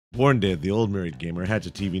Born Dead, the old married gamer,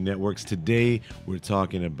 Hatchet TV Networks. Today, we're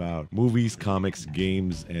talking about movies, comics,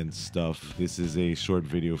 games, and stuff. This is a short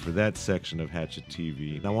video for that section of Hatchet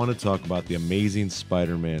TV. And I want to talk about The Amazing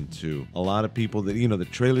Spider-Man 2. A lot of people the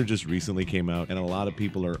trailer just recently came out, and a lot of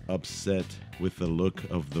people are upset with the look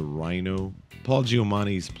of the Rhino. Paul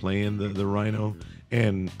Giamatti's playing the Rhino,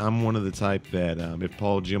 and I'm one of the type that if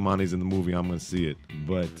Paul Giamatti's in the movie, I'm going to see it.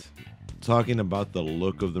 But talking about the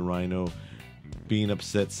look of the Rhino, being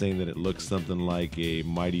upset, saying that it looks something like a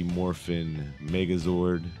Mighty Morphin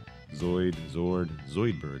Megazord,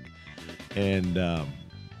 Zoidberg. And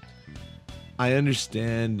I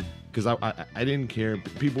understand, because I didn't care.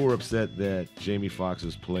 People were upset that Jamie Foxx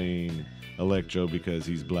was playing Electro because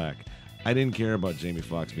he's black. I didn't care about Jamie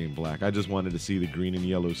Foxx being black. I just wanted to see the green and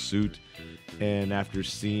yellow suit. And after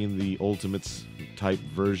seeing the Ultimates type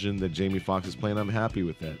version that Jamie Foxx is playing, I'm happy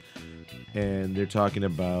with that. And they're talking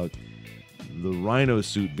about the Rhino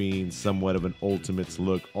suit being somewhat of an Ultimates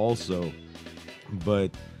look also,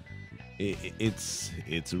 but it's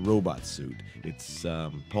a robot suit. It's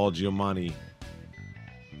Paul Giamatti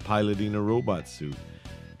piloting a robot suit.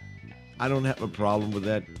 I don't have a problem with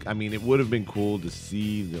that. I mean, it would have been cool to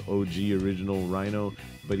see the OG original Rhino,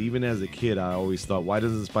 but even as a kid, I always thought, why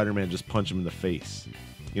doesn't Spider-Man just punch him in the face?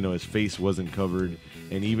 You know, his face wasn't covered,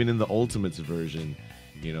 and even in the Ultimates version,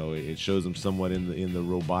 you know, it shows him somewhat in the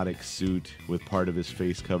robotic suit with part of his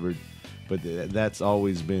face covered. But that's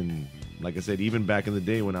always been, like I said, even back in the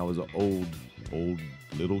day when I was an old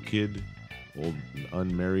little kid, old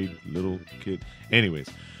unmarried little kid.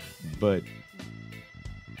 Anyways, but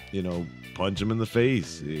you know, punch him in the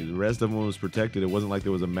face. The rest of him was protected. It wasn't like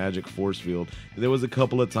there was a magic force field. There was a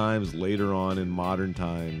couple of times later on in modern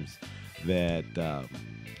times that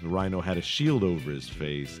Rhino had a shield over his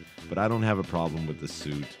face, but I don't have a problem with the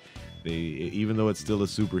suit. Even though it's still a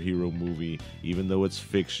superhero movie, even though it's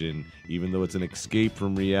fiction, even though it's an escape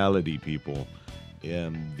from reality, people,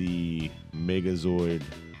 the Megazord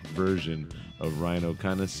version of Rhino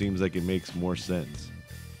kind of seems like it makes more sense.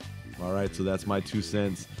 All right, so that's my 2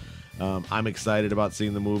 cents. I'm excited about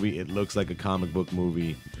seeing the movie. It looks like a comic book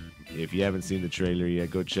movie. If you haven't seen the trailer yet,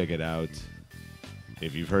 go check it out.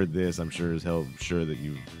 If you've heard this, I'm sure as hell sure that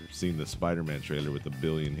you've seen the Spider-Man trailer with a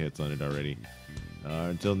billion hits on it already.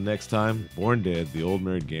 Until next time, Born Dead, the old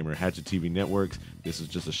married gamer, Hatchet TV Networks. This is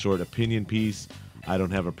just a short opinion piece. I don't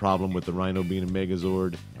have a problem with the Rhino being a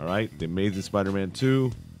Megazord. All right, The Amazing Spider-Man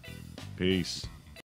 2. Peace.